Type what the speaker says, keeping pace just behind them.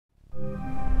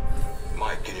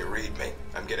read me.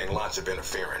 I'm getting lots of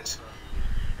interference.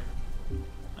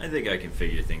 I think I can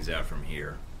figure things out from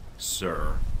here,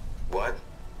 sir. What?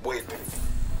 Wait.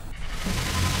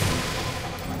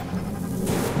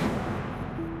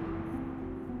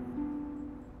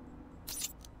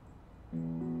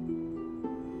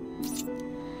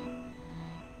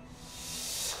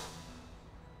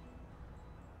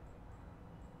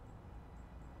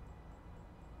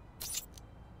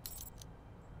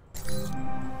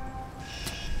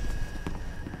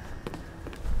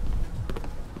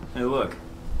 Hey, look.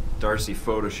 Darcy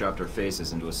photoshopped our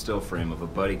faces into a still frame of a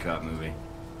buddy cop movie.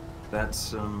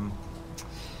 That's,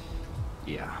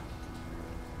 yeah.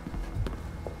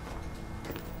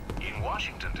 In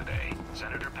Washington today,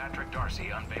 Senator Patrick Darcy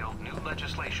unveiled new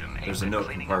legislation There's a aimed at note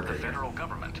from cleaning up Parker the here. federal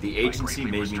government The by agency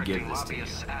greatly made me give restricting this to you.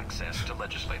 lobbyists' access to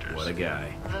legislators. What a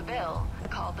guy. The bill,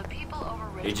 called the People Over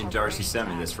Rate Agent Darcy sent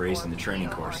me this for acing the training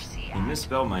course. He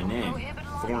misspelled my name.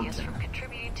 Thornton. From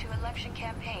contributing to election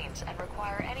campaigns and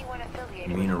require anyone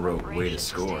affiliated Mina with wrote, "Way to corporations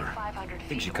score." stay 500 I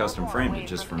think she feet custom or more framed it away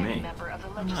just from for any me. member of the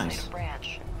Oh, legislative nice.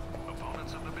 branch.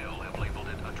 Opponents of the bill have labeled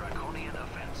it a draconian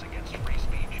offense against free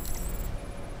speech.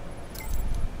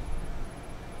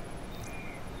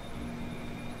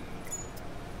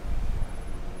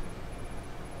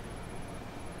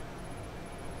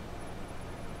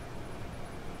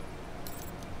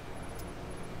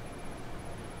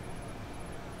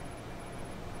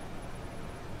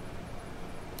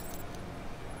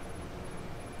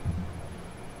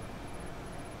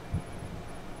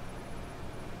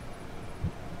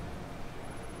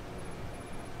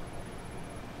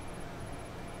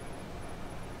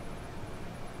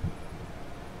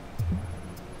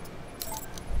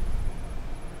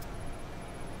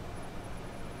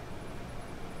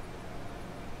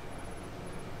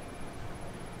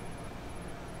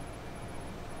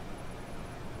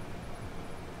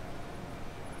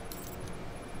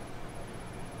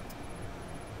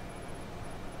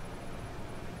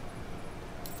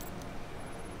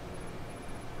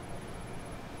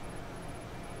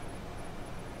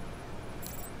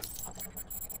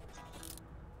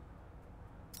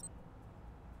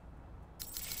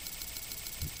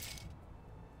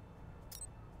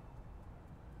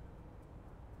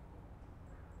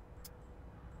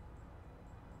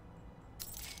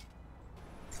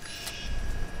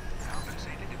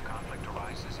 Compensated if conflict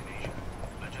arises in Asia.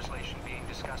 Legislation being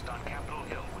discussed on Capitol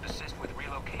Hill would assist with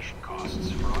relocation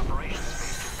costs for operations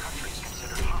based in countries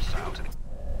considered hostile to the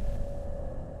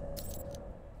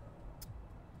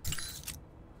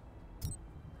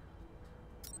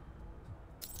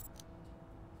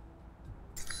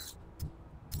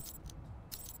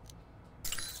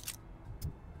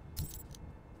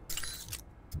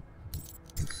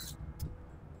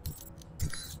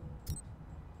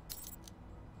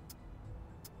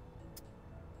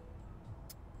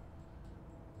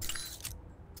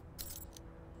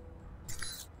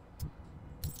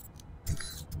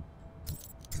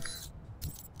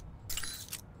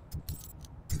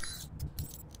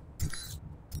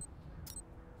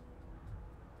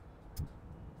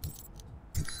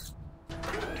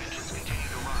Tensions continue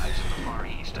to rise in the Far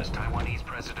East as Taiwanese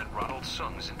President Ronald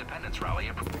Sung's independence rally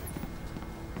approved.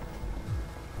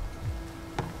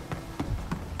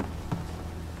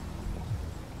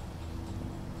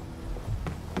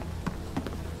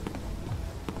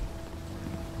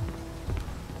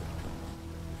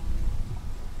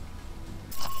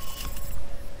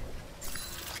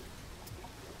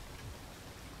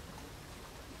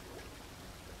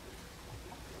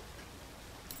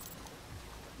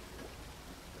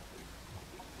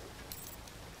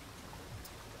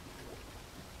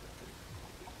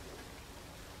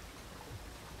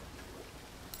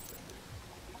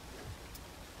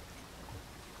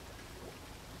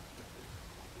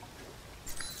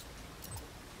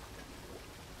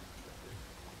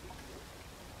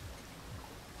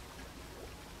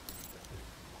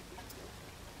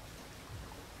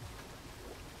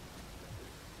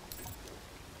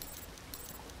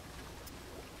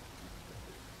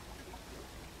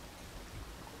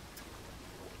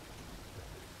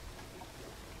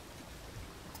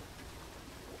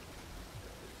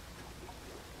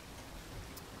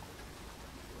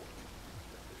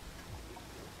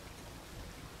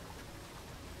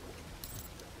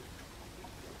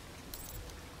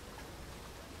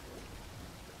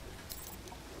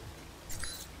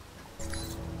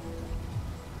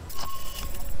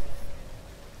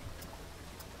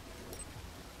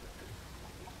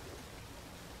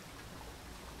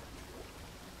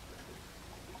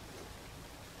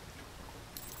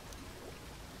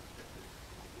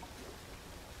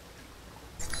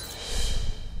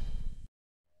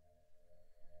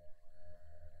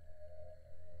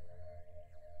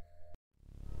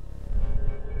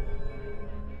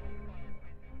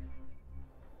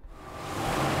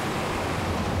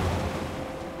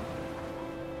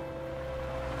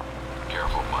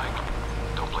 careful,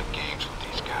 Mike. Don't play games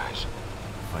with these guys.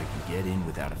 If I can get in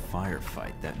without a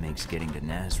firefight, that makes getting to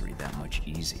Nasri that much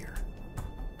easier.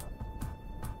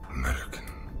 American.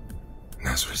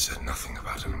 Nasri said nothing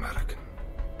about an American.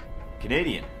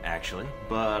 Canadian, actually,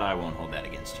 but I won't hold that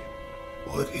against you.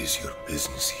 What is your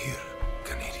business here,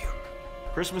 Canadian?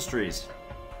 Christmas trees.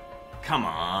 Come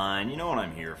on, you know what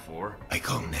I'm here for. I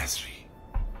call Nasri.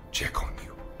 Check on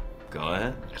you. Go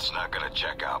ahead. It's not gonna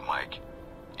check out, Mike.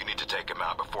 You need to take him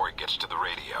out before he gets to the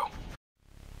radio.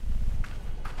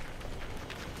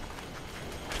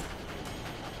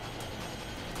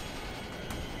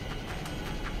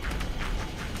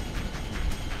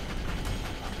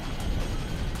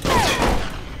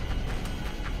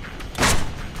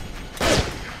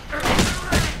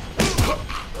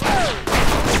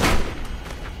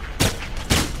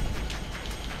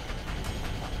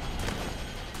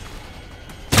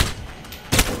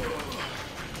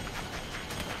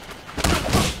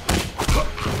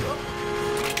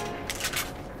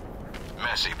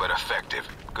 Messy but effective.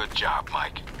 Good job,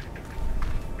 Mike.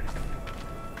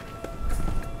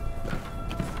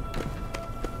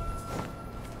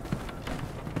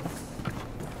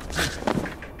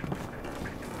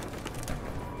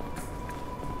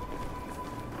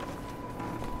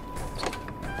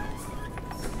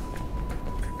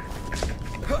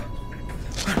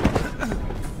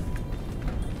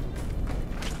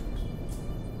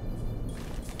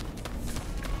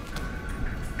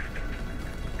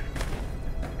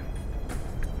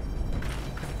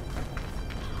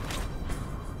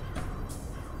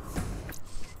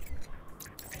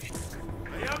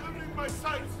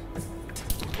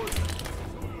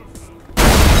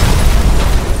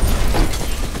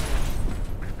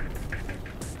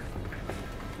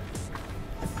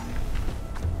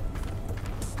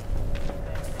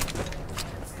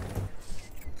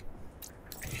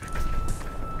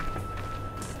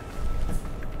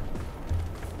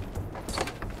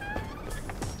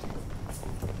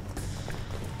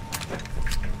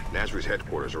 Nasri's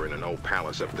headquarters are in an old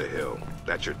palace up the hill.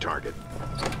 That's your target.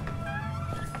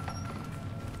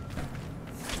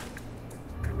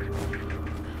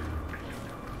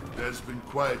 It has been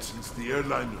quiet since the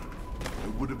airliner. I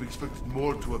would have expected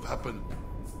more to have happened.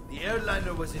 The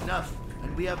airliner was enough,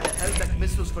 and we have the Hellback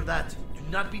missiles for that. Do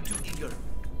not be too eager.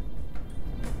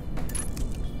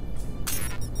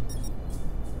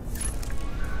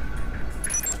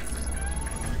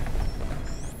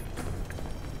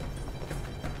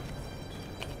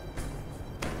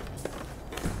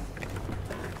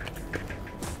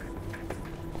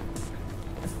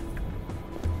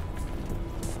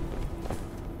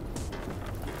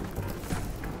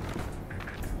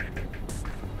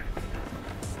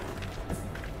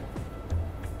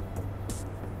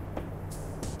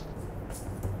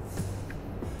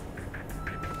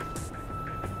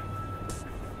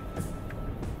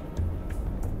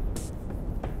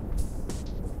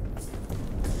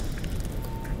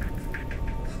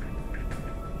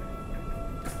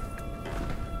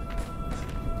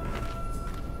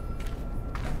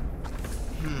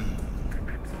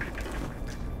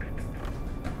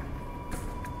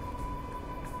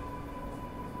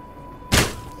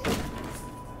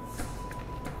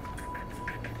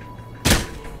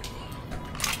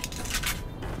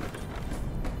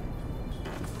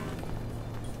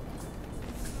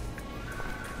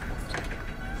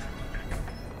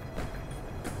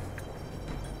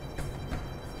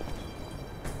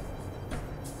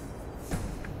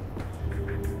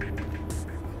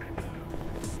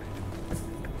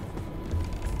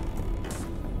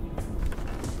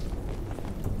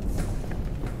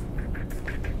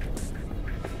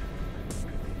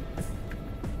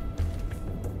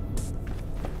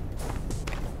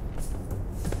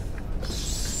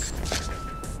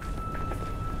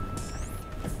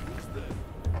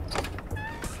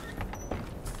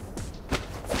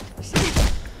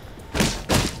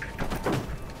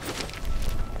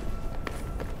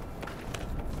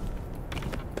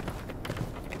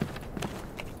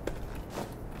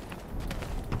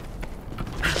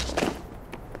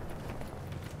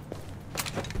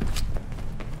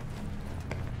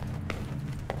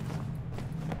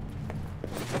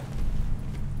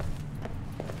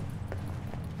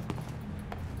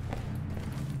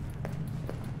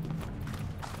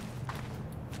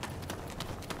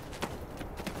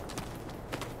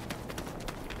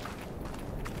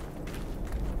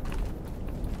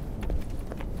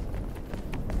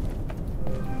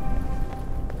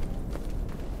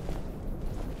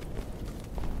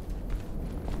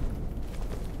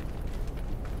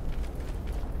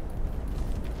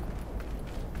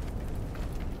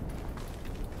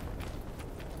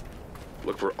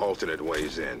 Look for alternate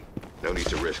ways in. No need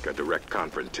to risk a direct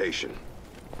confrontation.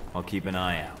 I'll keep an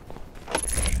eye out.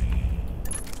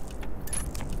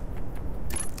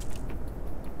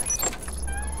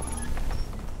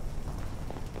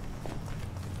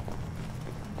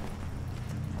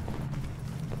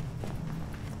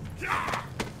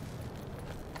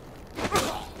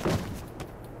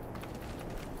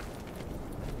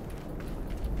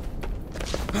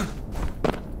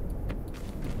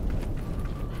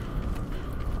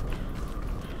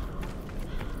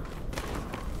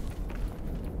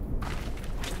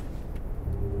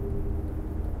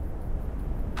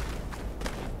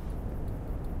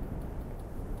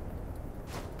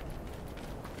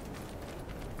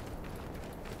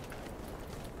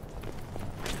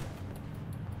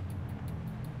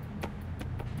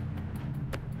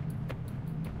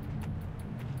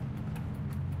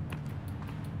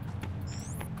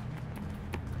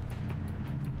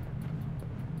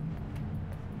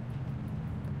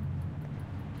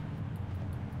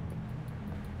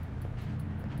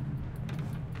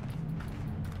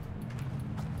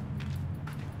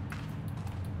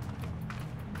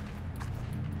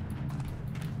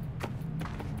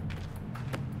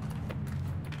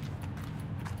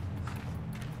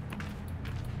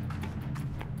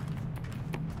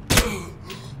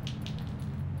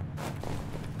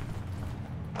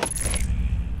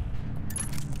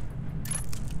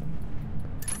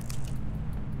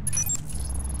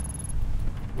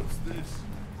 What's this?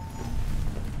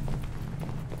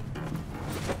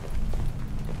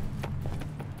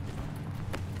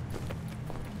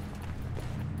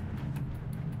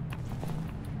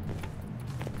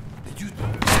 Did you...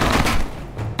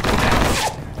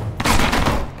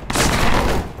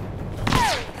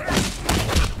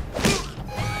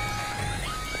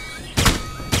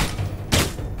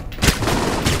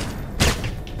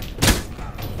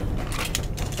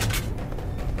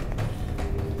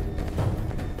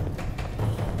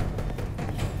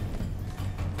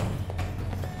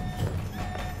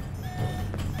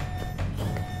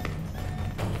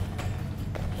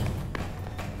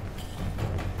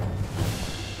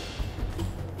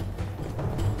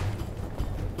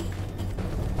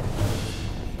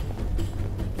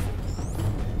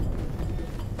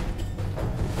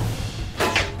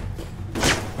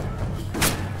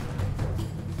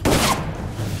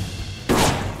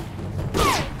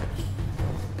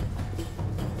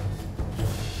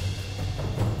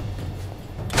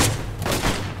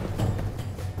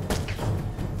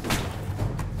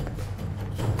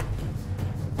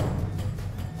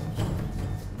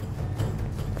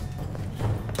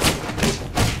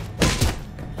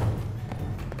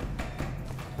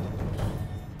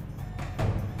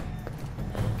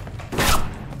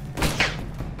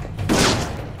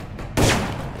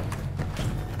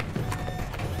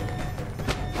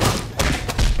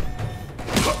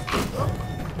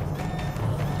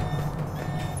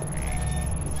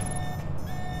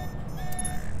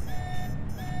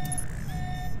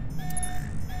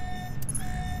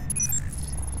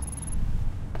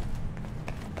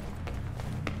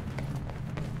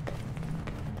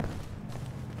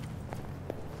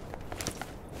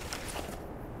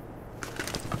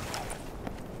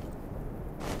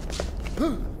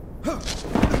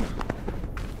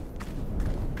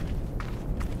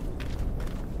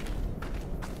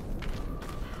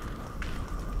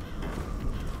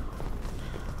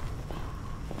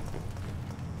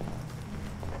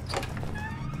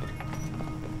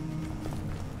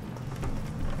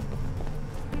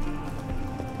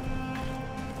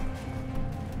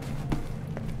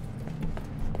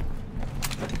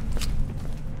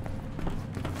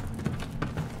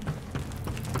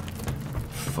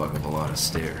 Fuck up a lot of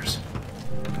stairs.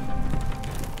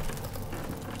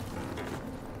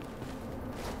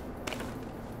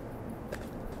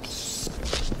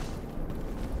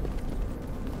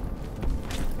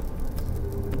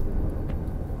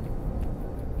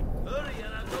 Hurry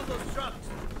and unload those trucks.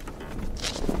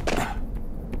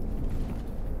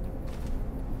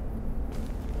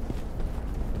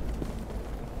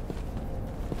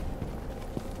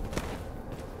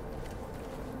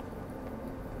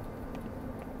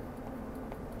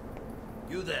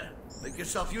 You there. Make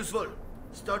yourself useful.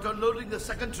 Start unloading the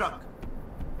second truck.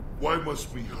 Why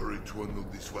must we hurry to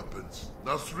unload these weapons?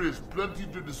 Nasri has plenty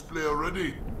to display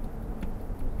already.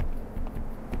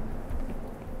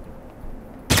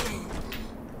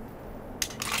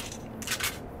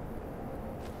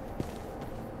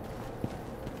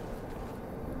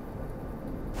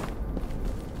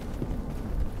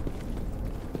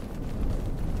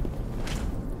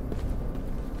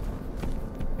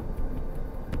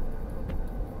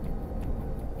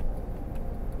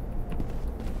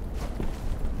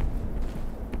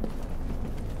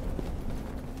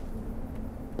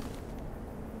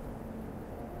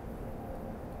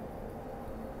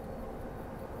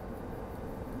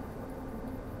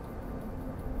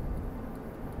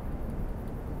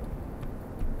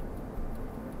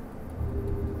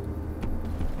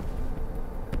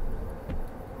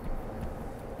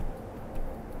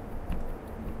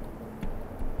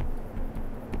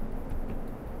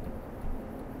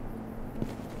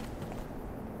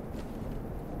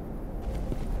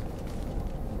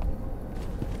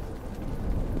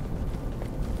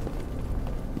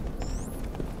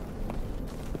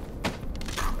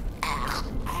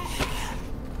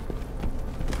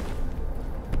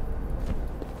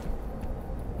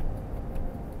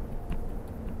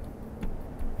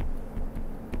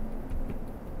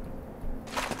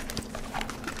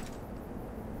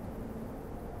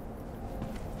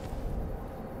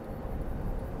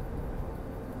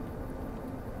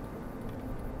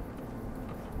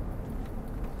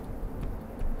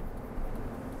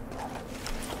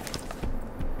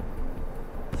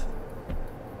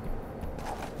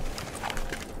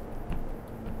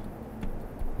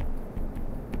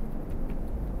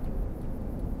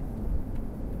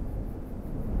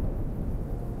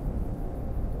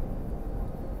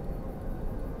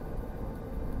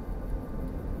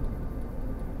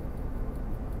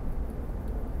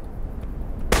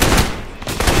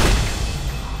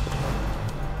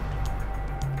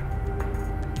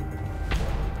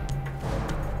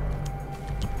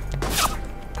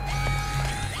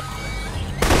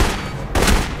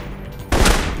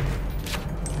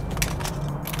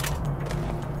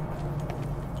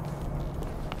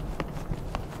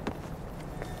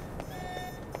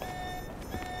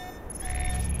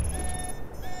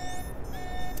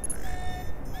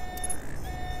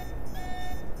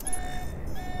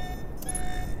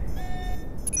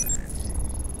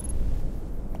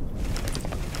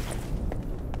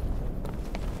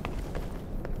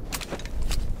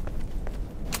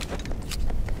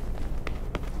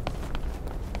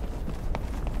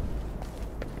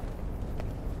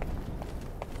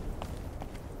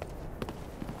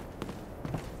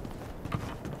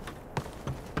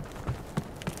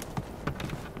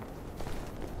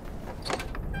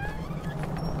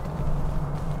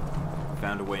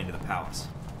 a way into the palace.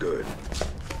 Good.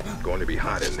 Going to be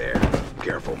hot in there.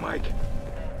 Careful, Mike.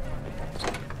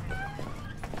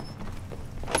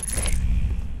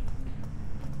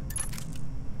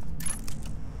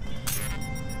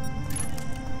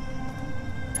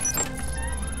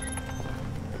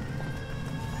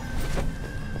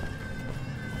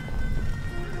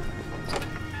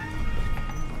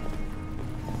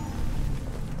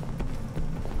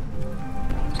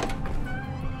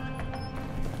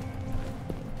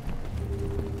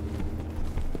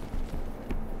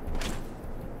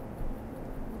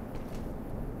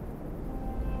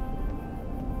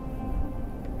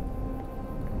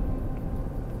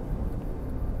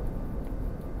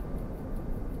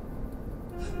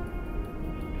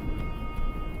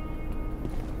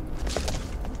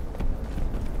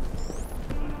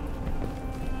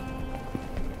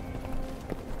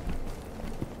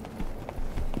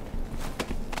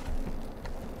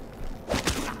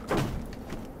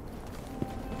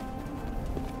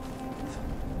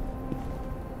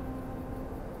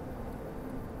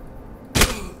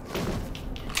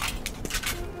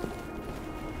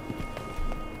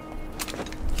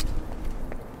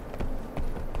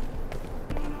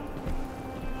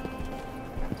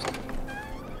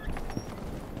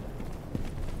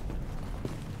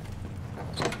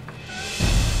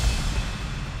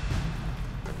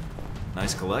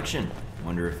 Nice collection.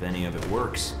 Wonder if any of it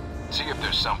works. See if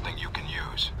there's something you can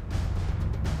use.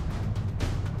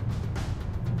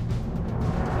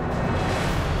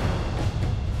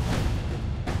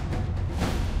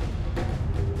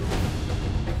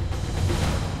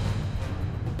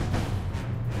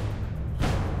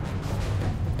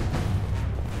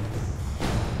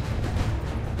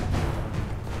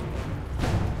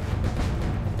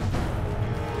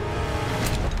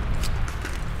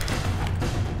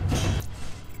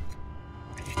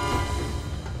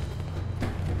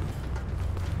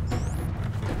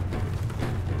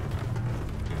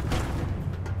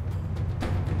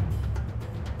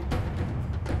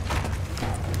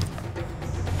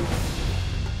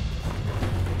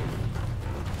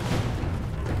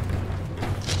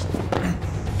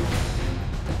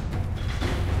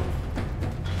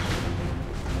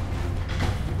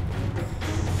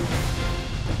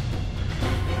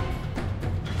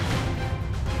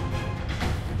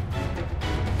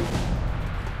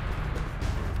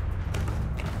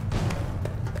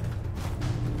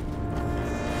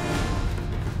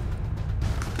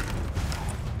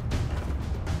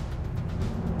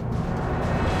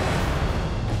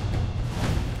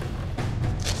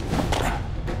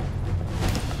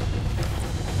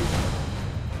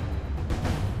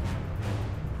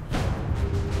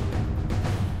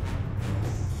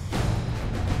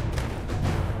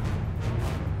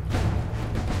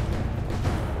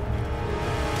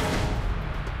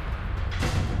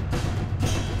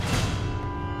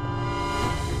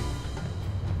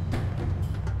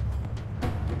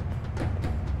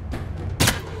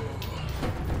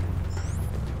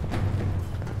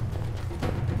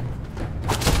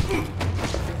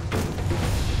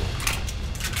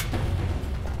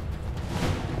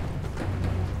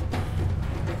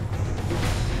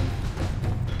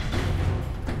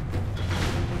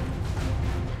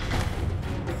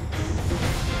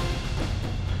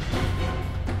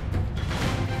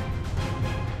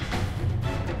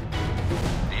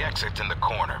 Exit's in the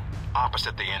corner,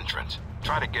 opposite the entrance.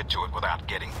 Try to get to it without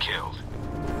getting killed.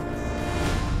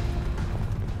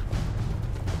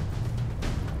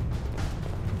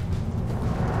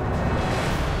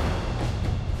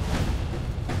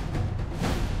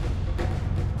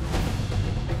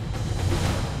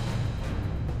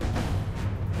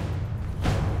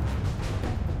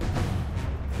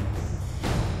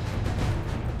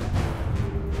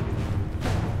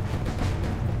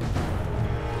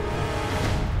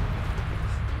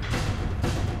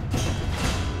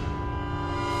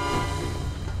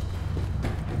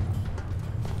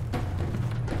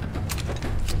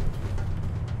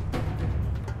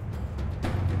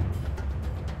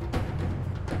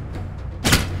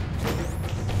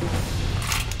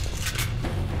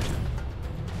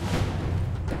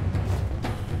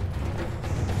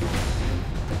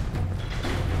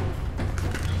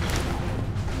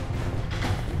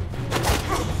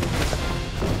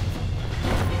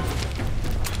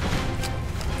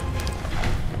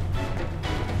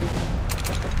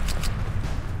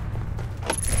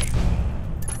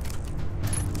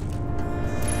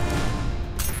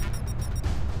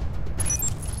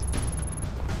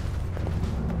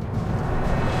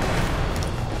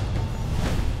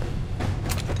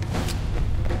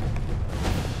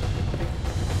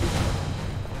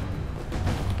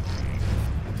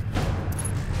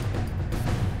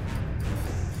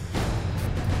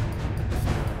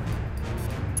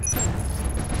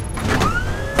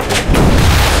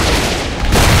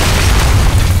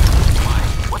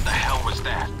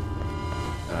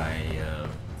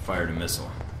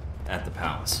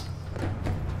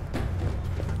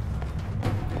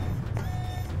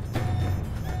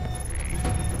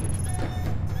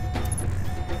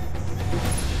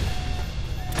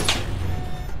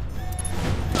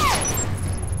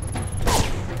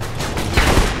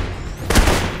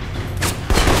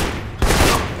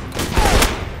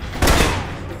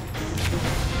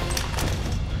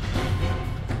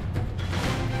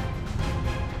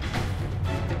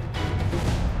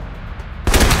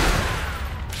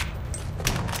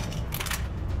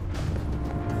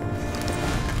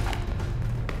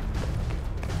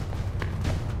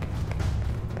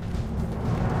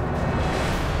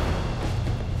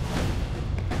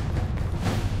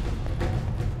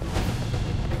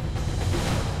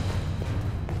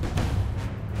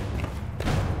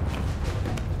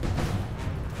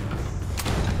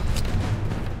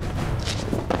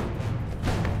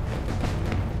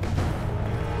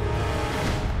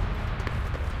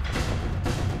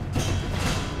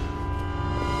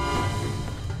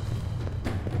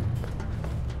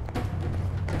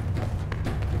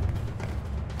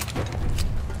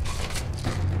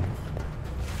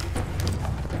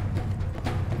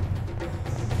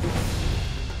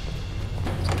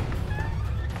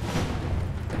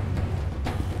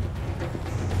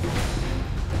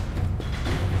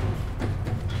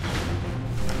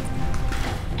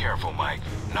 careful, Mike.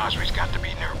 Nasri's got to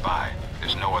be nearby.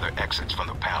 There's no other exits from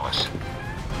the palace.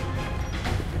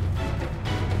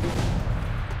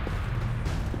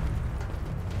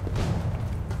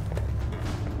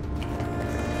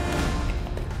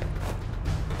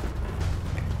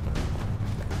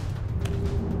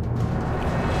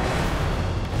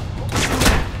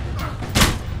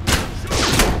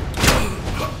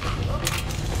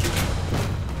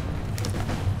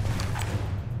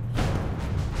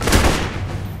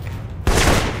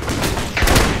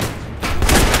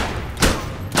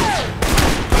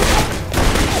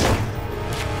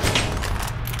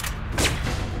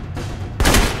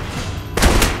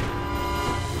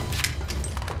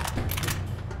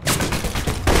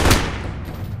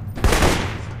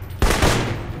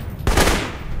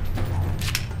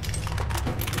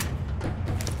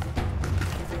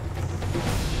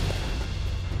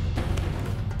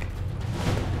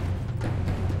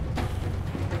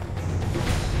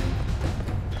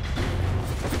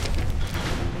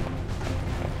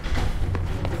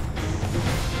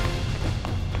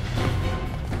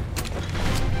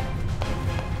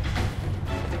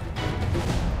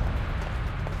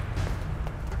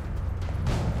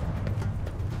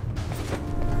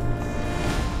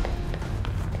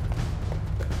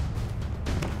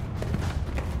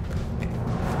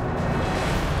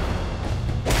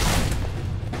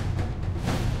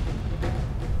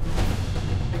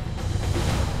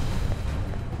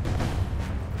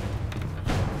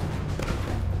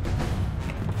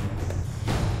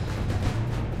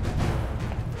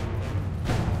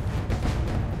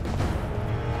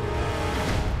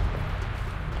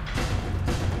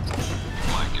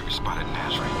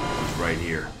 Right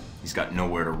here. He's got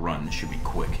nowhere to run. This should be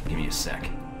quick. Give me a sec.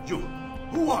 You,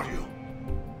 who are you?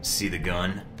 See the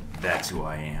gun? That's who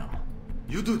I am.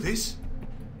 You do this?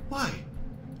 Why?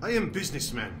 I am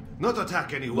businessman, not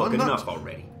attack anyone. Look, not... enough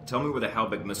already. Tell me where the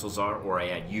Halbig missiles are, or I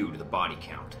add you to the body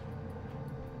count.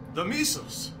 The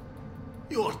missiles?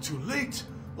 You are too late.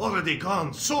 Already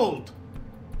gone. Sold.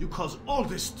 You cause all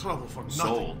this trouble for nothing.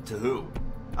 Sold? To who?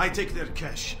 I take their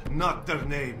cash, not their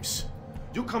names.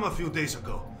 You come a few days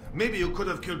ago. Maybe you could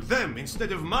have killed them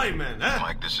instead of my men, eh?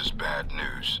 Mike, this is bad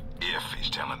news. If he's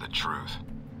telling the truth.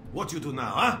 What you do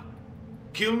now, huh?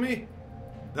 Kill me?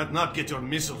 That not get your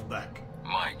missiles back.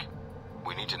 Mike,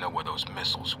 we need to know where those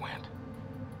missiles went.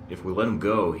 If we let him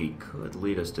go, he could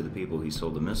lead us to the people he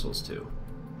sold the missiles to.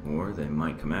 Or they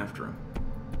might come after him.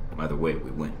 Either way,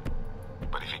 we win.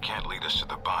 But if he can't lead us to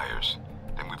the buyers,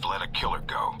 then we've let a killer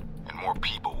go, and more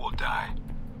people will die.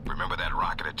 Remember that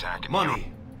rocket attack in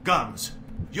Money, guns,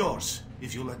 yours,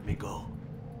 if you let me go.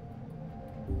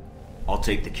 I'll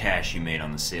take the cash you made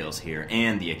on the sales here,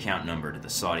 and the account number to the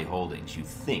Saudi holdings you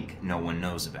think no one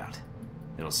knows about.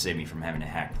 It'll save me from having to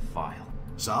hack the file.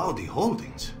 Saudi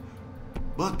holdings?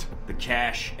 But... The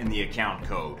cash and the account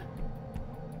code.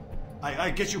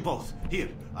 I get you both. Here,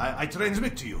 I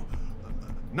transmit to you.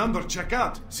 Number check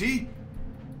out, see?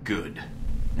 Good.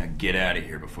 Now get out of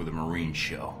here before the Marines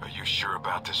show. Are you sure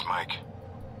about this, Mike?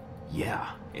 Yeah,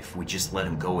 if we just let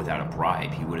him go without a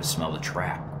bribe, he would have smelled a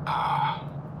trap.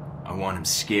 I want him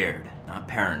scared, not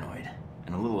paranoid.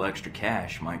 And a little extra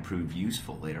cash might prove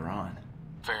useful later on.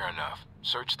 Fair enough.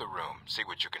 Search the room, see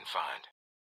what you can find.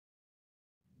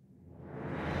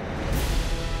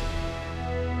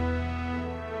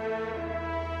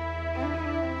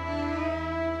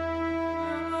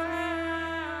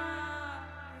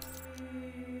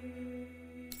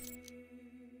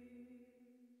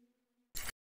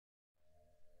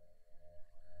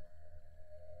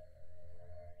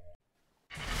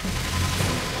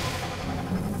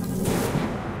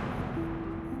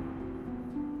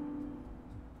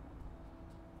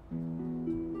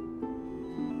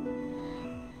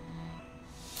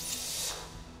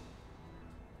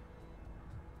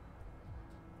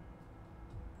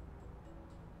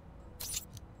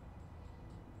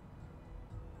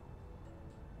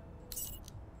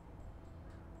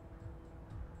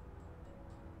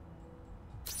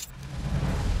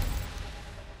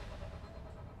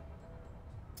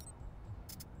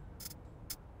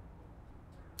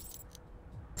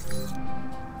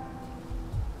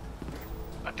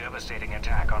 A devastating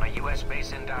attack on a U.S.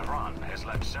 base in Tehran has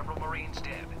left several Marines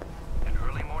dead. An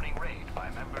early morning raid by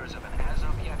members of an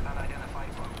as-of-yet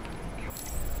unidentified group.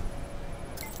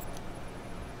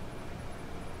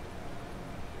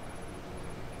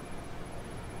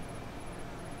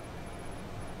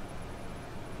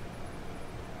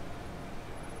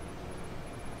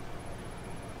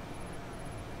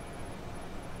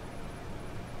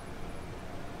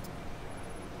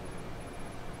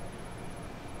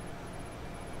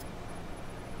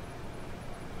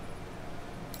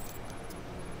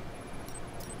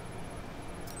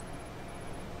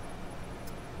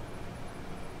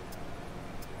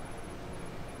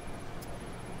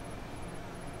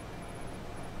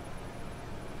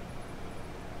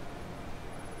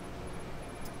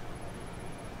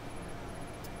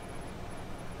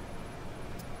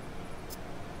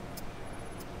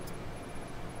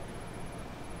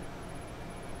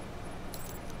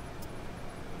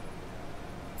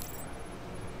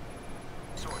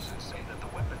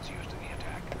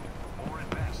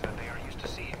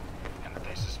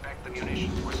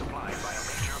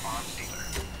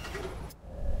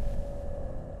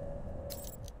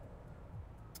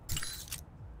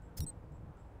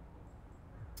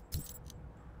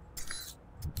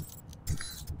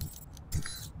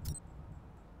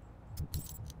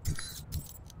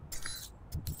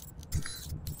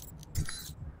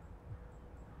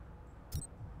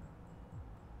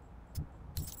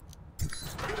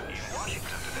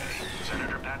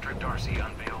 Patrick Darcy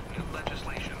unveiled new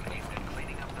legislation aimed at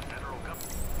cleaning up the federal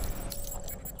government.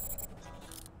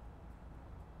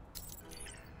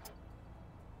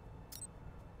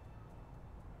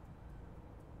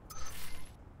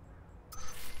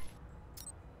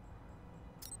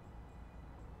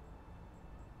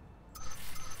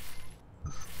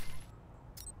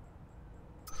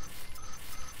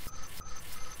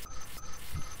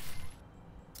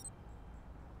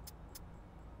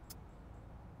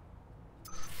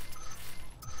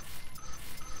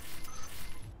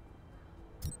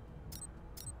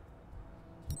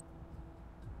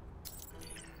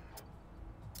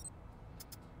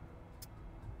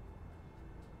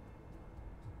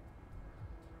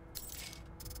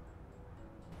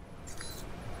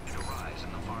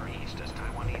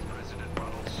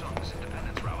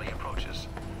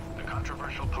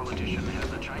 Politician has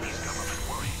the Chinese government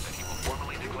worried that he will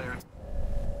formally declare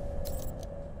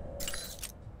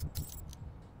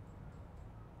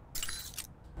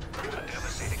a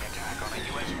devastating attack on a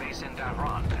U.S. base in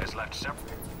Tehran has left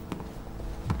several.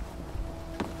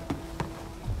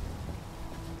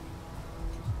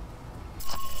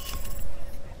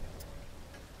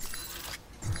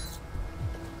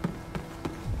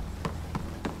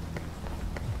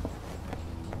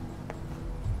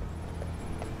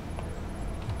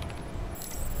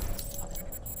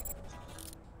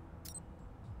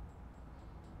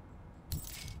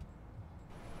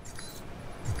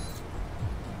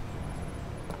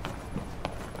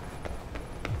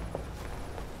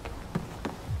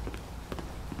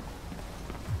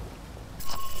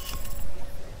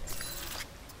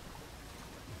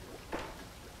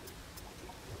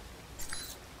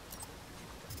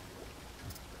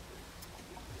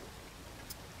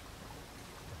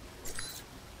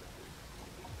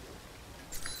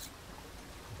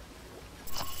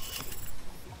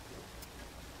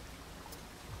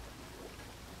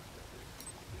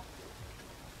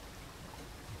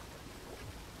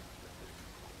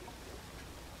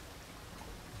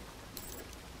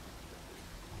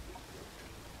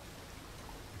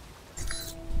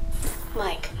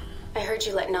 Mike, I heard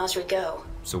you let Nasri go.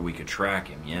 So we could track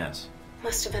him, yes.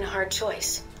 Must have been a hard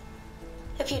choice.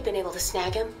 If you'd been able to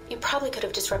snag him, you probably could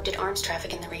have disrupted arms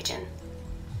traffic in the region.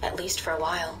 At least for a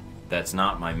while. That's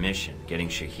not my mission. Getting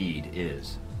Shahid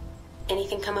is.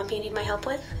 Anything come up you need my help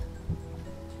with?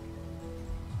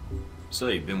 So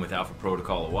you've been with Alpha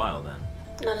Protocol a while, then?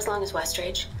 Not as long as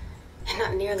Westridge. And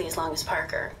not nearly as long as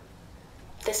Parker.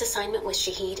 This assignment with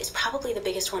Shahid is probably the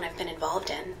biggest one I've been involved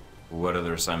in. What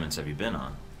other assignments have you been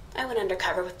on? I went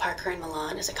undercover with Parker in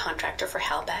Milan as a contractor for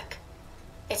Halbeck.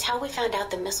 It's how we found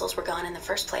out the missiles were gone in the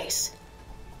first place.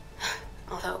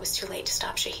 Although it was too late to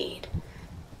stop Shahid.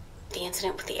 The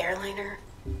incident with the airliner.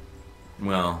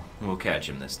 Well, we'll catch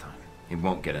him this time. He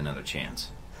won't get another chance.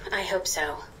 I hope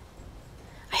so.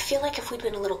 I feel like if we'd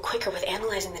been a little quicker with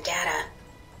analyzing the data...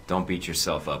 Don't beat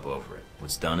yourself up over it.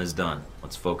 What's done is done.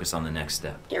 Let's focus on the next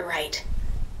step. You're right.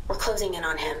 We're closing in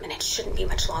on him, and it shouldn't be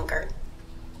much longer.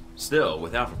 Still,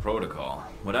 with Alpha Protocol,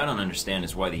 what I don't understand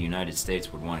is why the United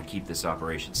States would want to keep this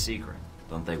operation secret.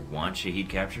 Don't they want Shahid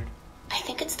captured? I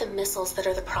think it's the missiles that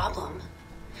are the problem.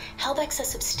 Halbeck's a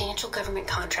substantial government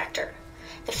contractor.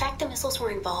 The fact the missiles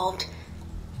were involved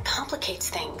complicates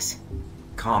things.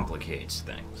 Complicates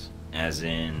things? As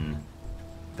in,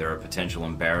 they're a potential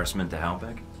embarrassment to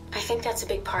Halbeck? I think that's a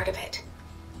big part of it.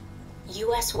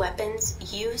 U.S. weapons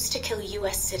used to kill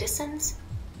U.S. citizens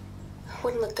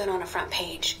wouldn't look good on a front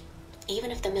page,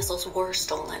 even if the missiles were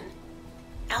stolen.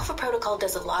 Alpha Protocol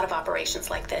does a lot of operations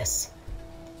like this.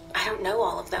 I don't know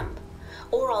all of them,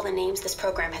 or all the names this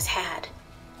program has had.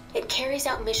 It carries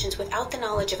out missions without the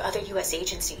knowledge of other U.S.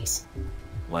 agencies.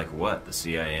 Like what, the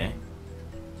CIA?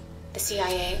 The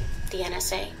CIA, the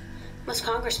NSA. Most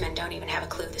congressmen don't even have a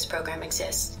clue this program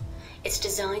exists. It's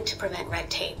designed to prevent red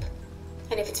tape.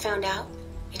 And if it's found out,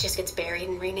 it just gets buried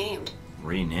and renamed.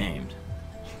 Renamed?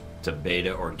 To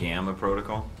Beta or Gamma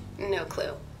Protocol? No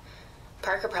clue.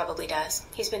 Parker probably does.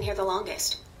 He's been here the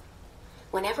longest.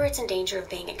 Whenever it's in danger of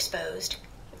being exposed,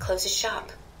 it closes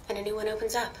shop, and a new one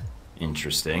opens up.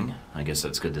 Interesting. I guess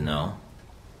that's good to know.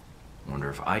 Wonder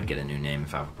if I'd get a new name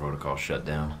if Alpha Protocol shut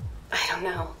down. I don't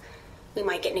know. We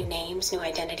might get new names, new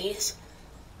identities.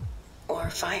 Or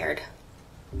fired.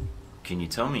 Can you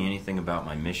tell me anything about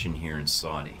my mission here in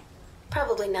Saudi?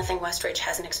 Probably nothing Westridge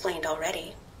hasn't explained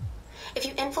already. If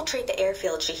you infiltrate the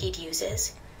airfield Shahid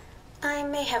uses, I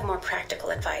may have more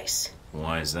practical advice.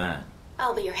 Why is that?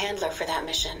 I'll be your handler for that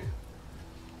mission.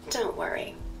 Don't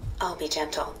worry. I'll be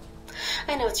gentle.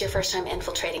 I know it's your first time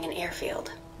infiltrating an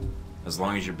airfield. As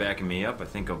long as you're backing me up, I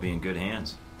think I'll be in good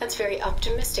hands. That's very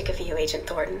optimistic of you, Agent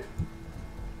Thornton.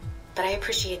 but I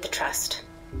appreciate the trust.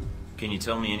 Can you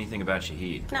tell me anything about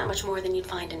Shahid? Not much more than you'd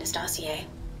find in his dossier.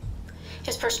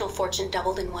 His personal fortune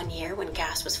doubled in 1 year when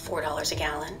gas was $4 a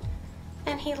gallon,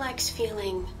 and he likes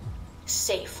feeling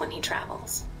safe when he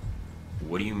travels.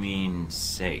 What do you mean,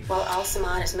 safe? While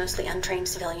Al-Samad is mostly untrained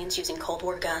civilians using Cold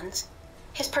War guns,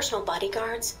 his personal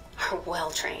bodyguards are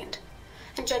well-trained.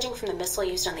 And judging from the missile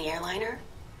used on the airliner,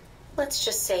 let's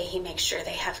just say he makes sure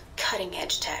they have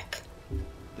cutting-edge tech.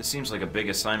 This seems like a big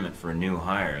assignment for a new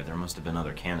hire. There must have been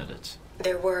other candidates.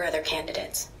 There were other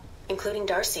candidates, including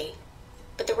Darcy.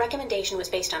 But the recommendation was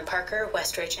based on Parker,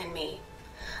 Westridge, and me.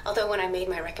 Although when I made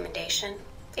my recommendation,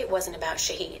 it wasn't about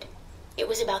Shahid. It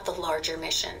was about the larger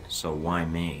mission. So why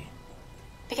me?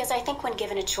 Because I think when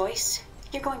given a choice,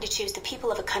 you're going to choose the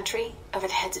people of a country over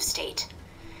the heads of state.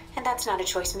 And that's not a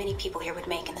choice many people here would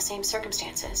make in the same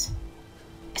circumstances.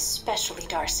 Especially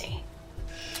Darcy.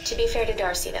 To be fair to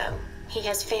Darcy, though, he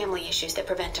has family issues that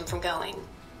prevent him from going.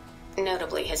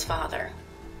 Notably his father.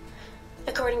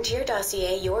 According to your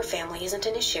dossier, your family isn't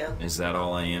an issue. Is that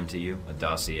all I am to you? A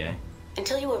dossier?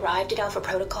 Until you arrived at Alpha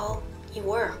Protocol, you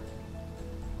were.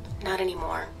 Not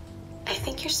anymore. I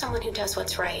think you're someone who does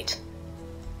what's right.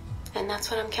 And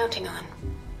that's what I'm counting on.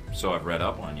 So I've read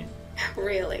up on you.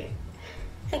 Really?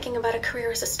 Thinking about a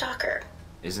career as a stalker.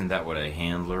 Isn't that what a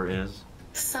handler is?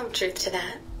 Some truth to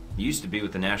that. You used to be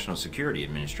with the National Security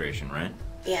Administration, right?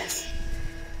 Yes.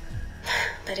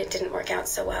 But it didn't work out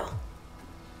so well.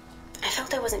 I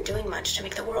felt I wasn't doing much to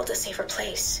make the world a safer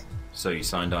place. So you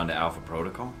signed on to Alpha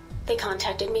Protocol? They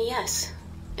contacted me, yes.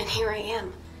 And here I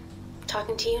am,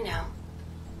 talking to you now.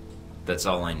 That's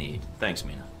all I need. Thanks,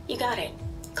 Mina. You got it.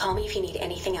 Call me if you need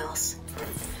anything else.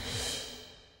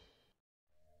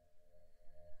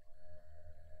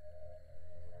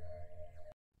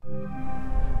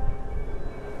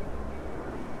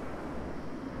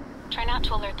 Try not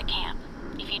to alert the camp.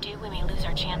 If you do, we may lose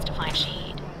our chance to find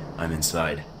Shahid. I'm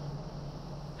inside.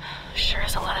 Sure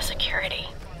is a lot of security.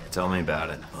 Tell me about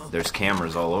it. There's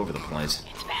cameras all over the place.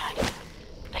 It's bad.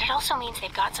 But it also means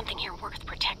they've got something here worth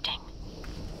protecting.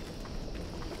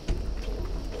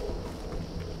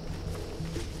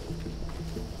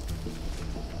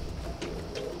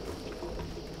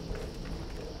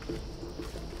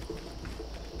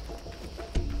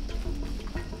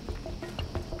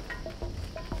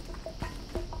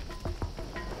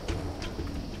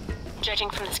 Judging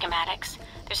from the schematics,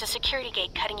 there's a security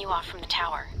gate cutting you off from the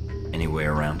tower. Any way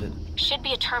around it? Should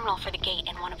be a terminal for the gate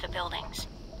in one of the buildings.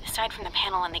 Aside from the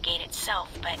panel on the gate itself,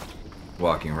 but...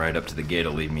 Walking right up to the gate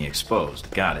will leave me exposed.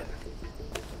 Got it.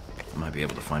 I might be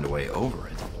able to find a way over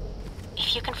it.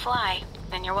 If you can fly,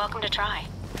 then you're welcome to try.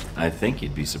 I think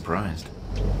you'd be surprised.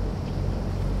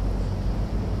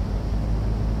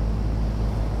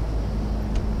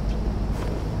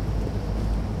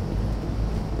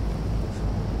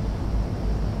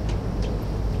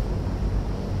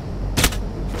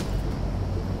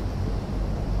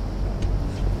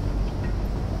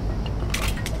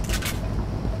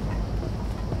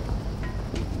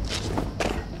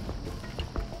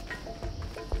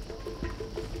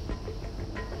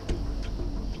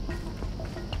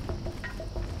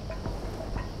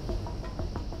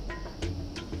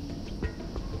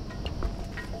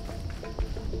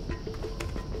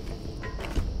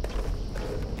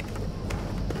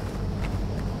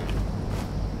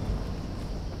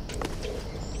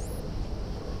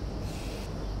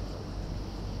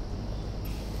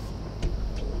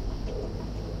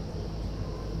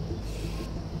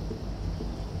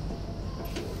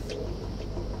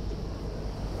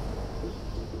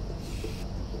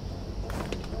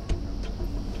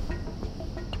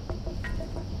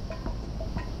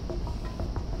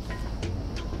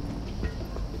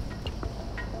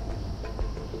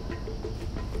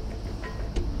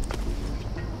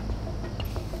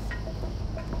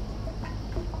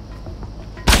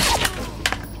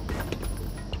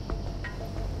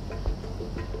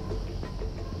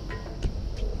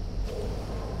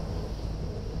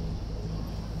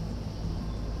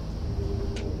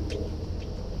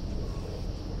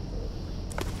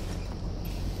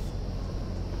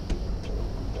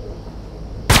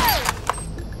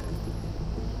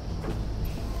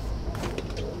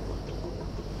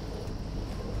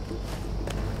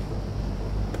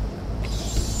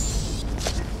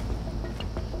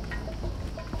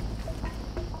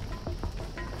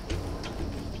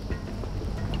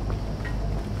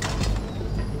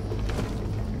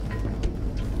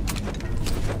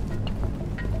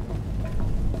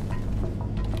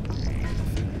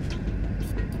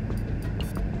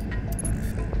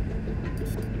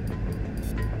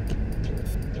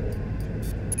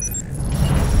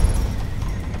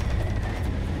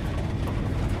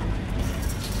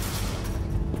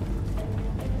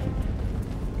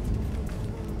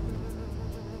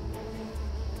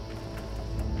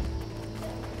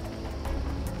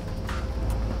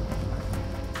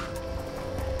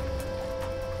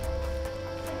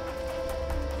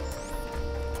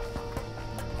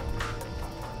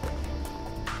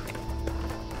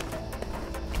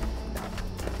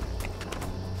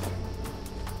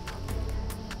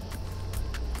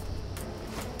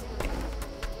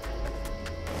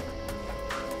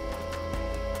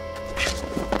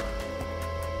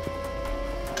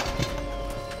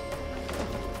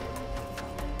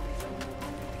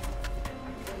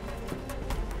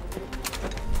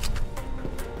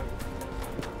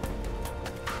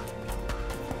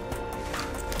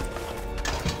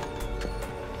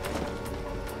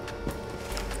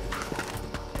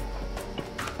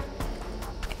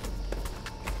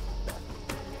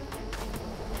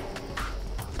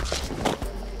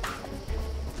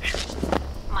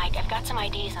 Mike, I've got some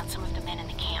IDs on some of the men in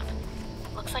the camp.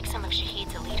 Looks like some of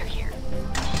Shahid's elite are here.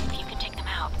 If you can take them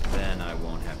out. Then I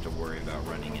won't have to worry about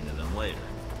running into them later.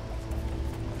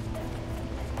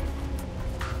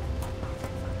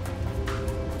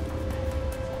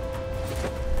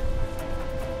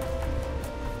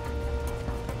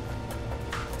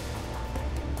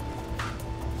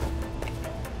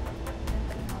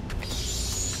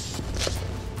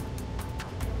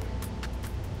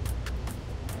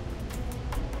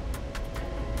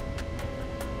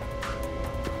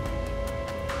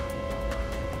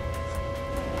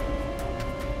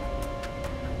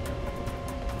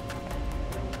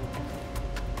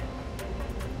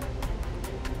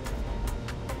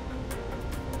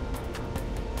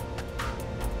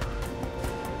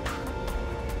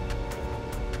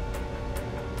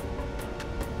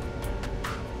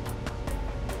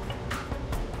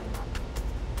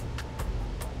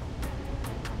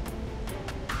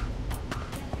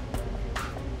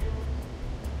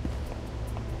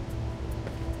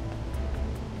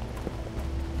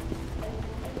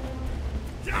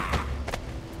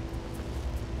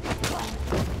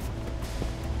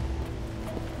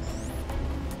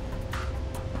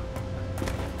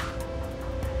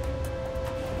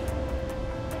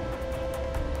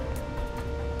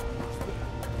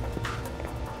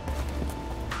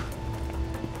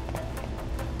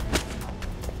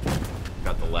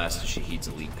 Last of Shahid's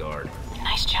elite guard.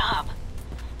 Nice job.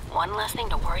 One less thing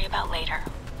to worry about later.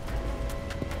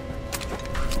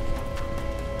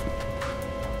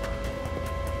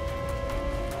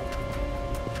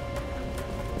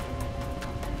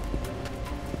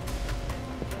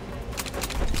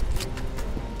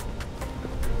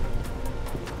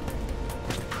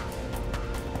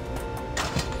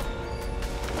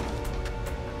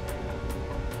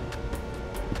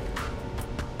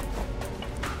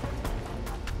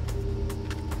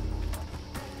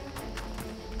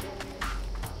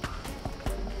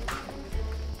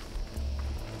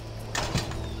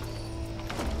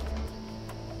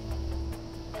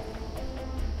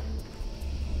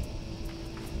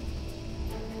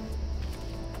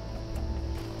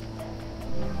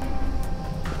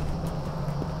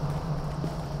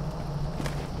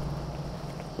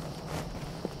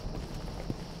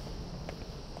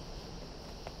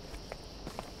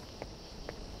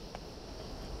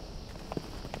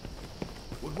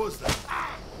 What was that?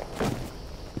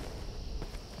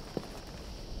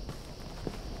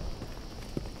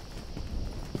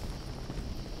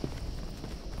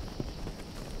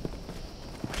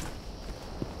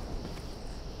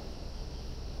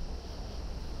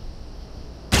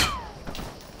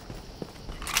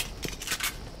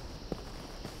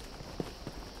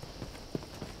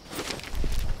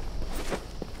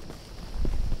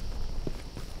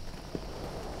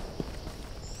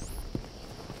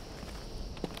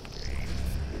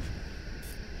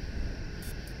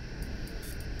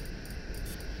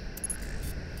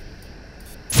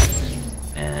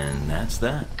 That's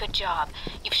that. Good job.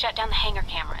 You've shut down the hangar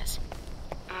cameras.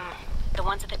 The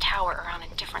ones at the tower are on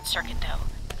a different circuit, though.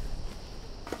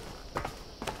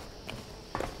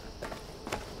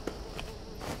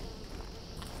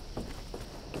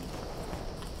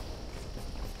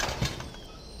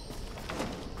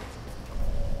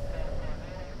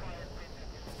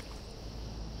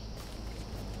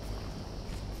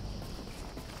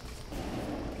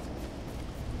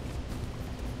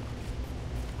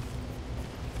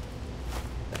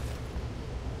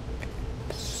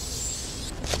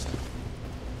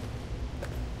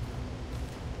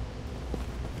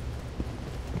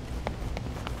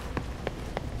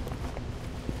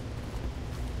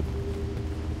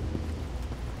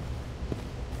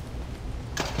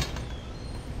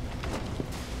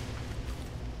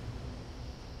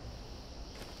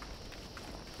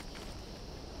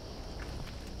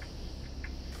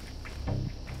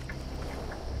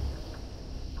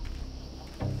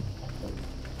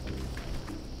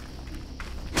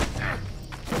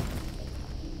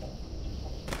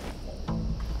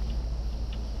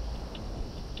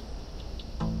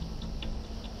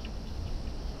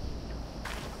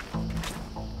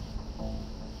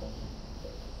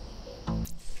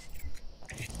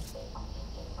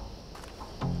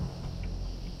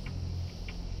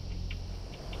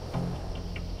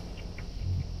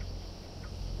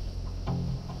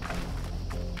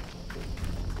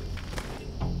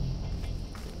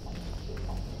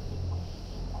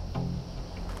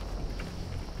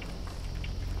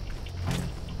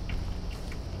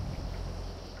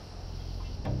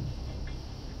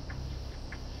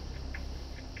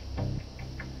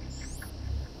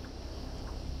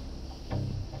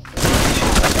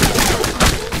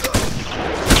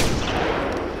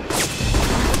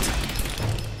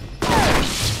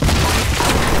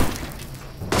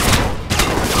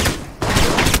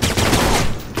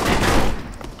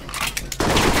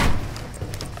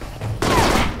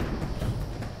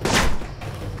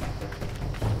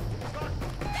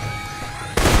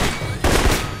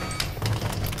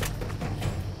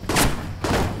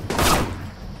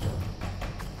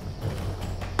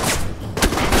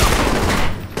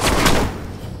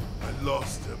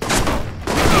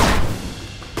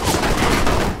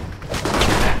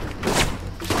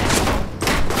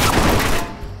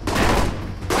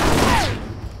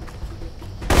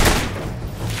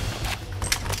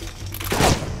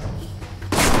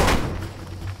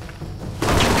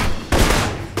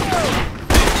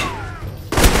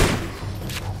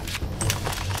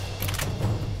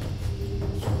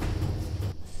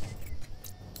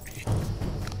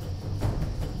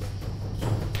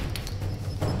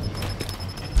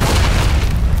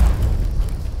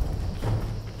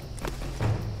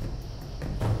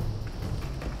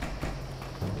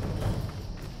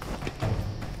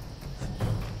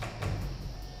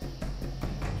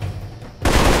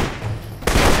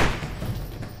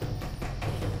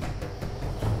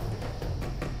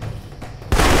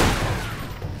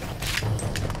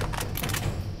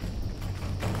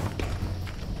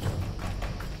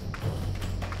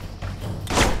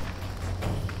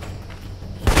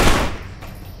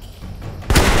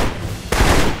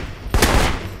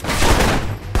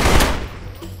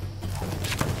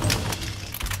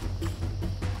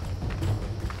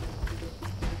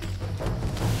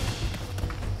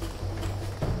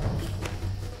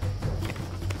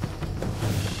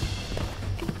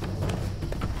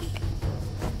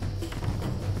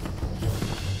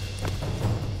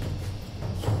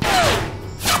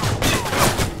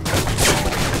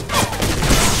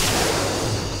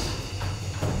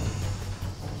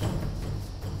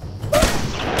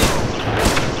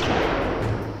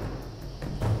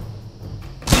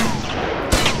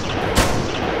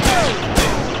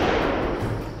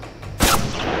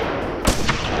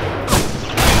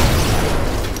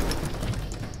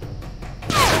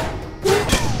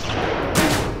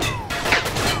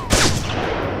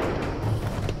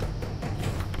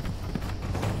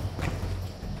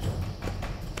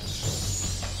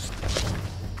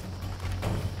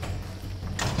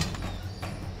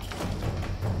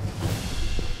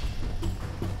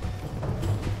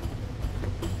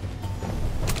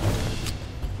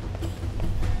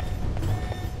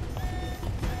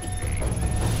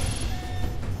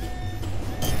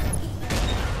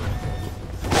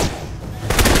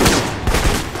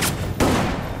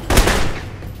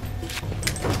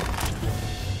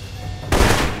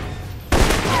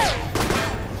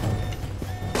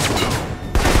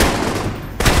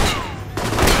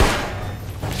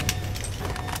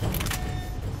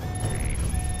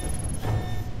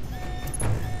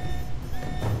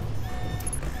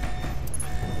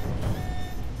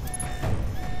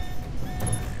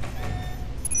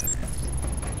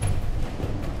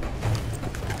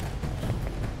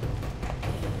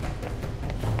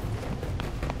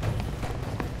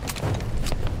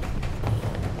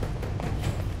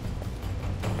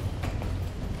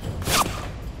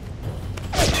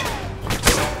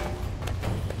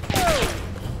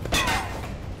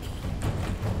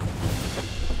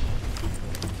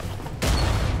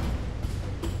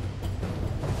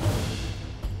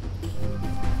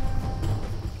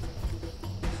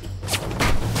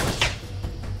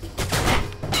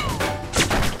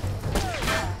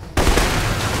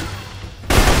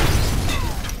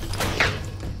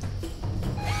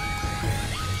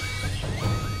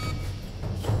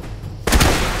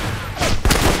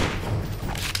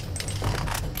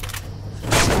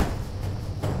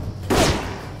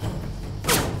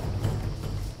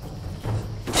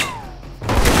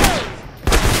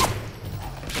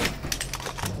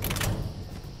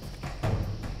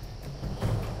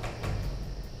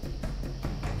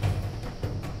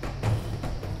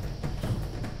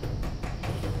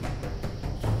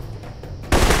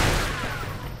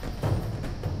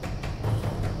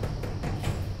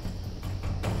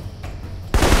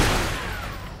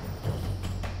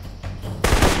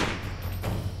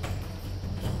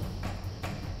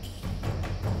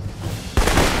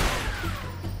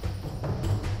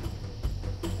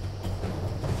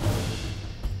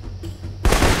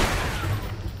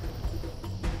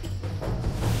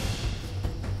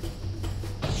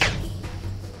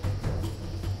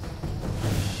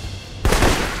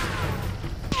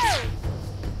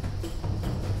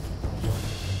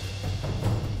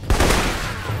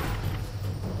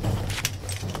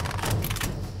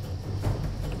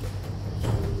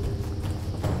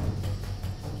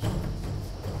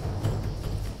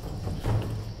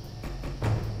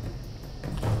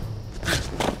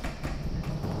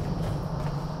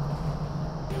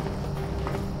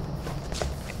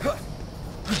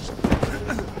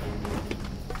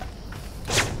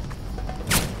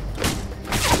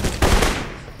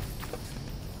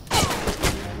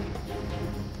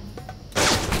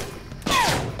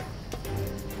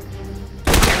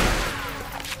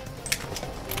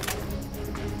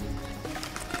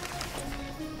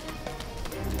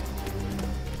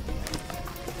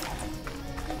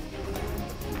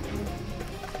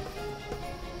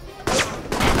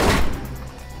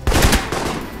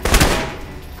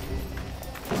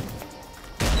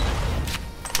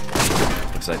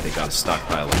 like they got a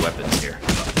stockpile of weapons here.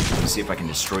 Let me see if I can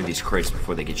destroy these crates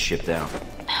before they get shipped out.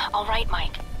 All right,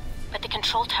 Mike. But the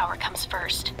control tower comes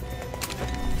first.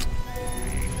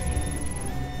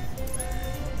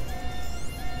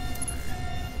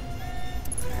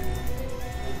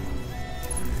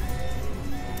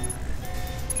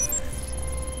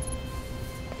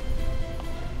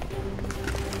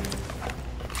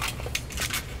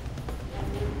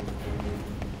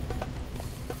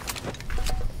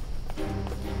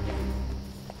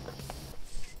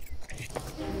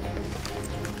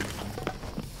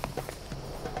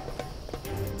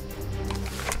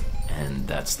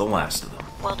 That's the last of them.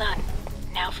 Well done.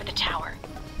 Now for the tower.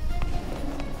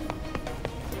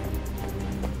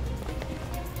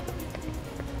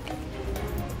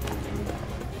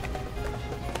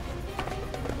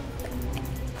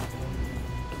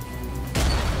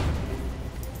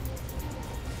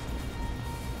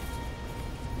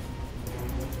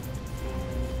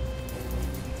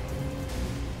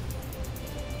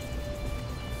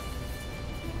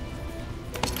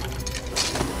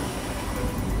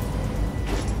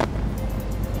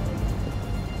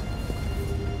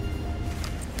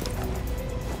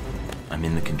 I'm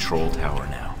in the control tower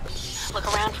now.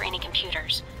 Look around for any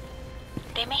computers.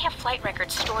 They may have flight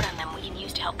records stored on them we can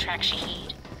use to help track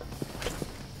Shahid.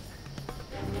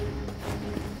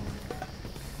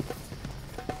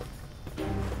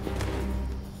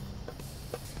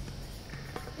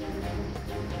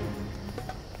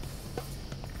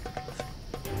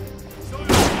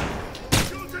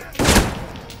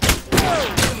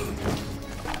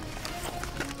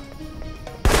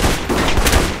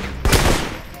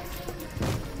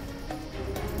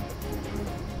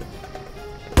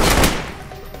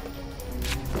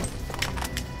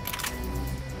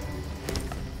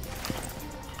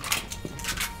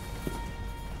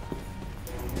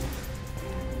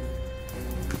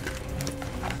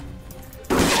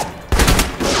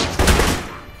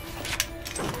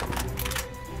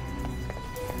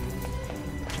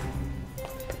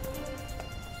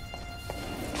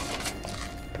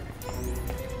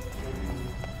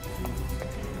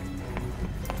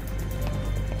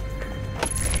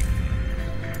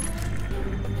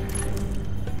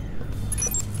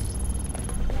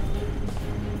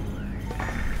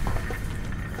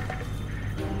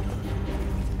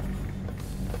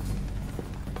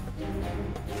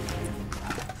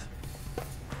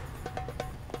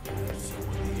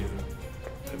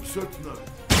 Certain of it.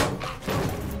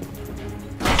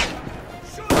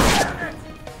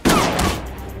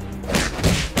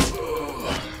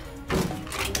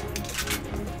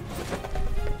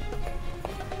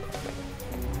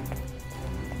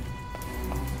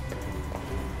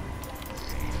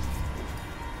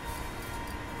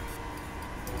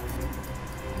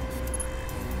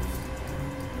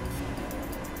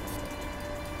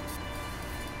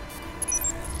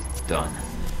 Done.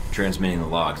 Transmitting the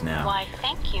logs now. Why,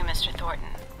 thank you, Mr. Thornton.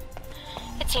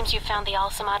 It seems you found the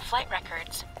Al-Samad flight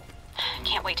records.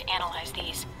 Can't wait to analyze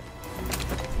these.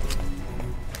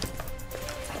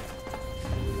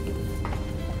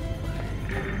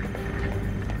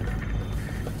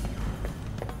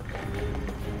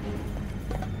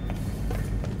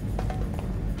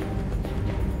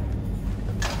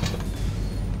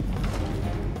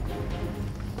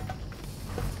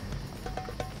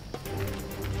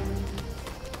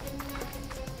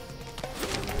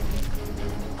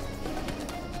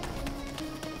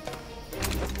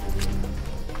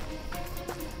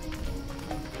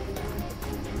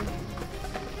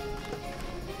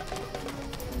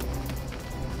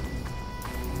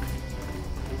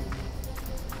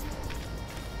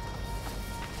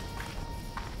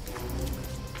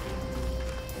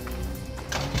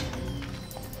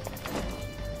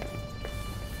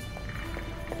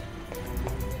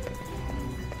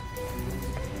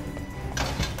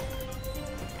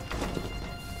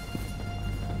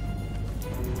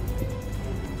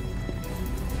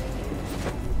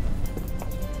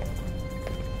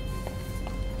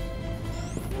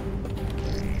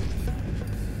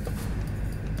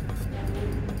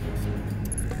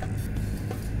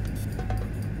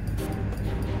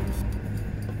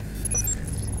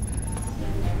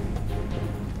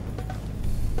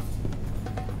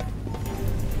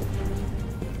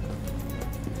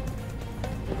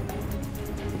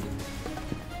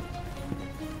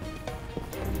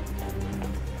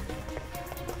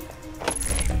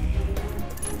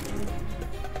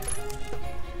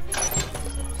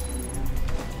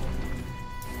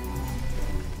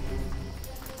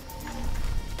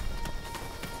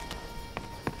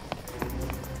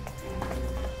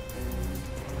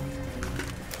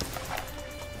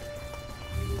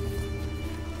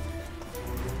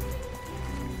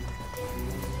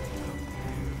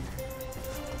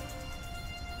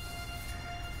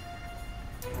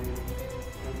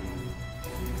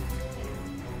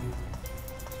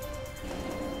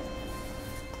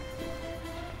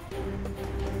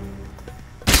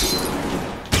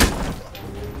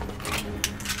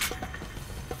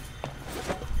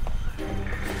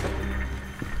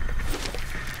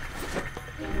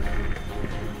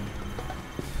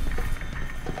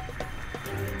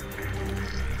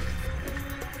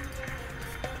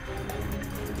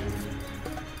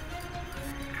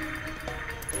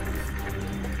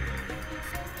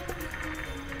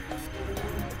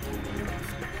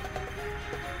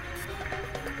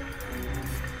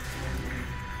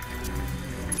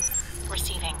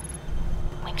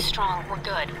 strong. We're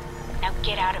good. Now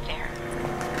get out of there.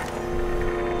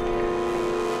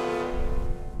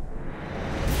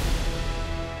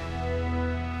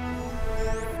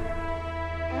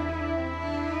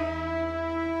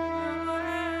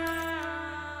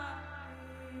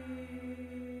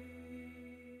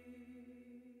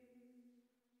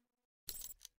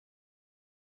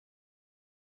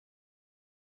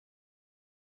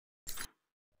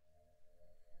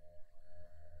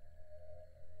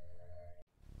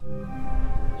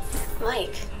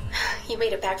 Mike, you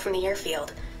made it back from the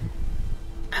airfield.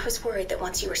 I was worried that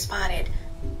once you were spotted...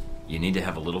 You need to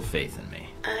have a little faith in me.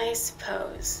 I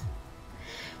suppose.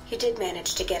 You did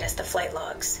manage to get us the flight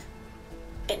logs.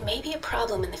 It may be a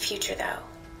problem in the future, though.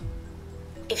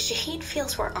 If Shahid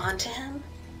feels we're onto him,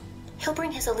 he'll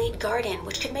bring his elite guard in,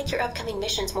 which could make your upcoming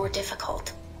missions more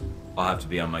difficult. I'll have to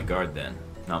be on my guard then.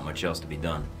 Not much else to be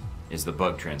done. Is the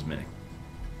bug transmitting?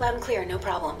 Loud and clear, no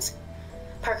problems.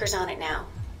 Parker's on it now,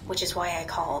 which is why I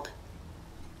called.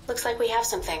 Looks like we have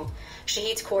something.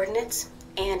 Shahid's coordinates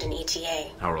and an ETA.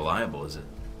 How reliable is it?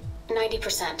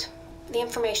 90%. The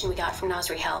information we got from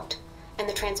Nasri helped, and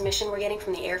the transmission we're getting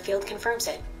from the airfield confirms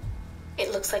it.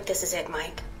 It looks like this is it,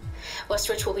 Mike.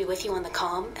 Westridge will be with you on the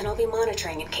comm, and I'll be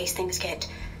monitoring in case things get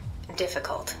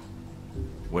difficult.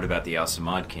 What about the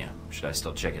Al-Samad camp? Should I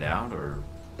still check it out, or...?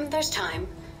 There's time.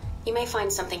 You may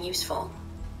find something useful.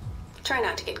 Try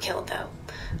not to get killed, though,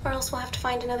 or else we'll have to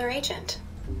find another agent.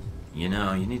 You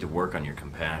know, you need to work on your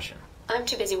compassion. I'm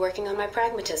too busy working on my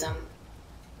pragmatism.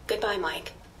 Goodbye,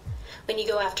 Mike. When you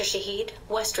go after Shahid,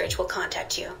 Westridge will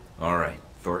contact you. All right,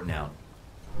 Thornton out.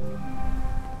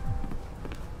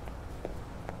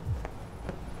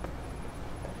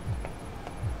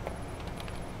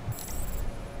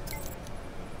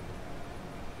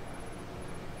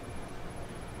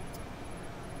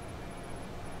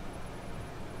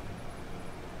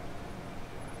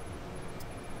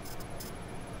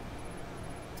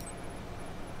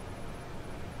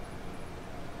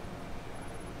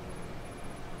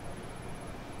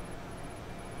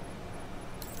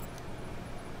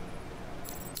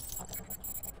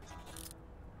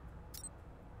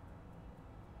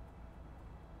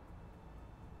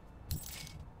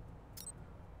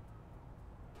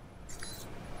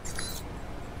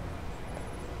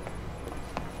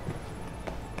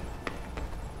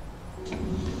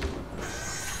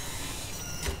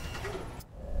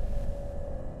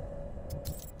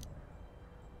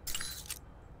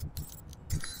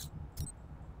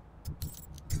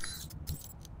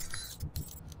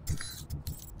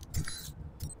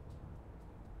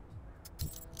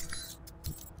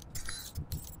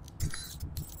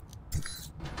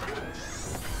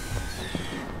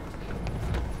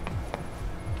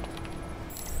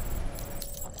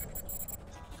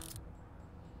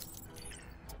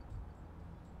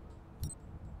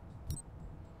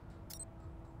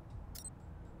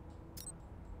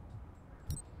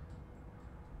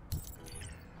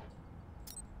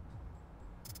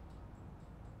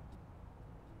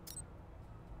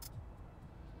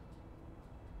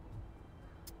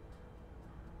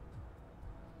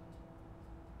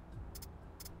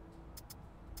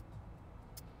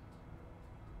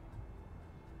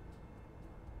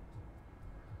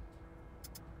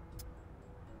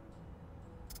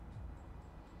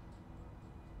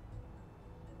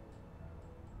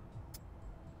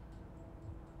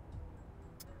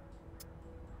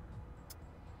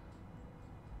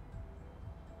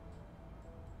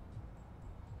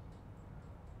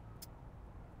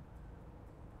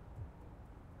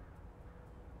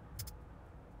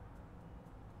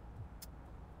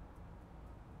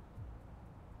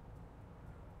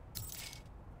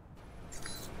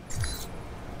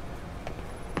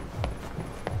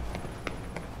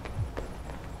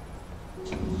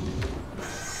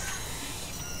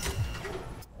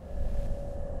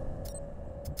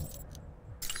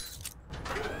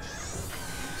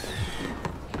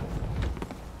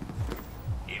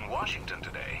 Washington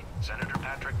today, Senator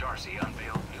Patrick Darcy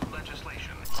unveiled new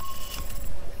legislation.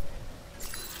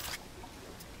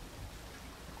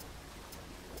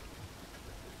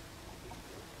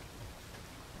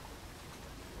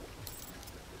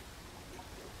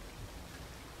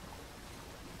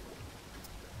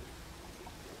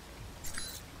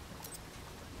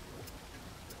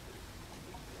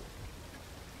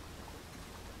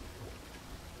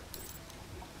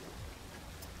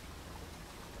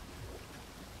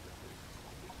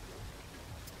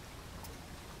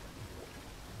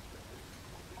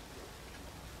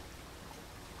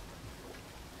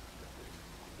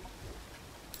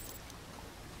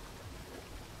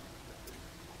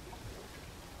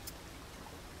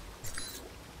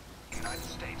 United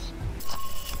States.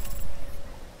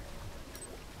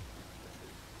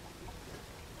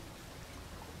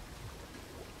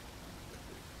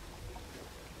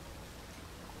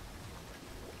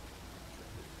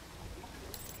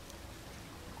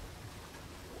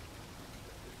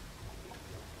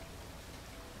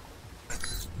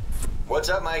 What's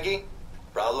up, Mikey?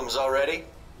 Problems already?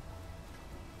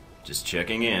 Just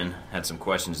checking in. Had some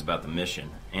questions about the mission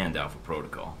and Alpha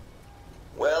Protocol.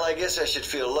 Well, I guess I should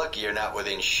feel lucky you're not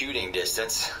within shooting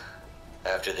distance.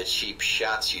 After the cheap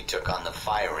shots you took on the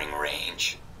firing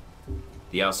range.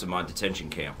 The Al-Samad detention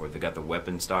camp where they got the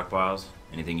weapon stockpiles.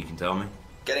 Anything you can tell me?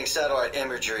 Getting satellite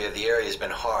imagery of the area has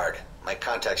been hard. My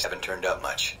contacts haven't turned up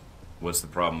much. What's the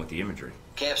problem with the imagery?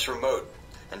 Camp's remote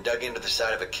and dug into the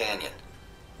side of a canyon.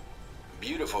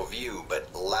 Beautiful view,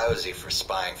 but lousy for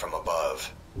spying from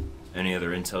above. Any other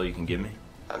intel you can give me?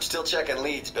 I'm still checking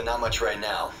leads, but not much right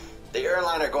now. The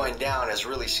airliner going down has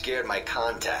really scared my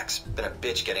contacts. Been a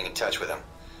bitch getting in touch with them.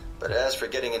 But as for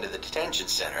getting into the detention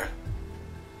center,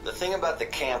 the thing about the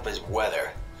camp is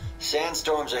weather.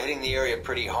 Sandstorms are hitting the area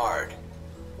pretty hard,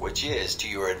 which is to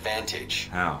your advantage.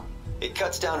 How? It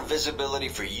cuts down visibility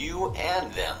for you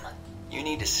and them. You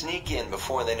need to sneak in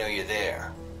before they know you're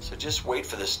there. So just wait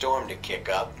for the storm to kick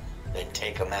up, then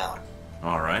take them out.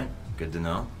 All right, good to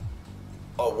know.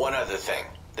 Oh, one other thing.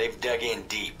 They've dug in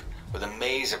deep, with a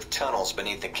maze of tunnels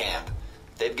beneath the camp.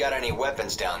 If they've got any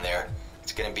weapons down there,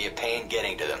 it's gonna be a pain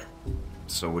getting to them.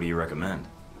 So what do you recommend?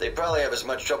 They probably have as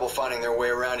much trouble finding their way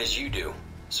around as you do.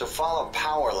 So follow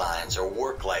power lines or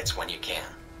work lights when you can.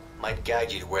 Might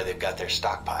guide you to where they've got their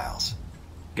stockpiles.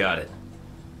 Got it.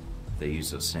 If they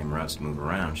use those same routes to move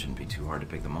around, shouldn't be too hard to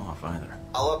pick them off either.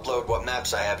 I'll upload what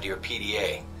maps I have to your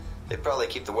PDA. They probably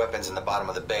keep the weapons in the bottom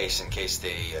of the base in case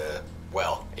they,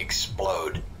 well,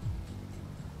 explode.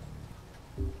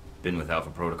 Been with Alpha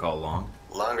Protocol long?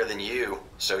 Longer than you,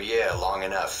 so yeah, long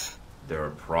enough. There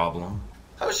a problem?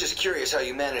 I was just curious how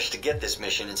you managed to get this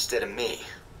mission instead of me.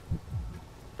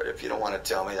 But if you don't want to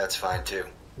tell me, that's fine too.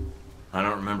 I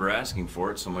don't remember asking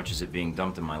for it so much as it being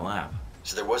dumped in my lap.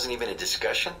 So there wasn't even a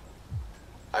discussion?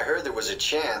 I heard there was a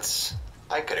chance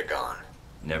I could have gone.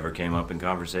 Never came up in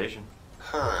conversation?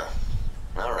 Huh.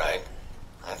 Alright.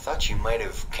 I thought you might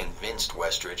have convinced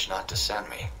Westridge not to send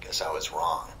me. Guess I was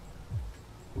wrong.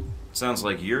 Sounds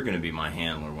like you're gonna be my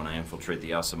handler when I infiltrate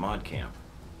the Al-Samad camp.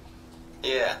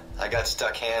 Yeah, I got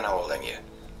stuck hand-holding you.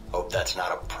 Hope that's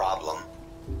not a problem.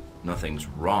 Nothing's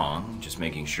wrong, just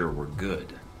making sure we're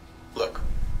good. Look,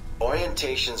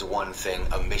 orientation's one thing,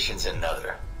 a mission's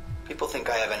another. People think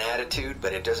I have an attitude,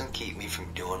 but it doesn't keep me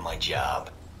from doing my job.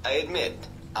 I admit,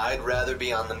 I'd rather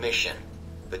be on the mission.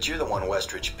 But you're the one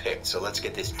Westridge picked, so let's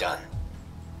get this done.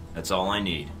 That's all I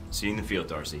need. See you in the field,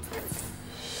 Darcy.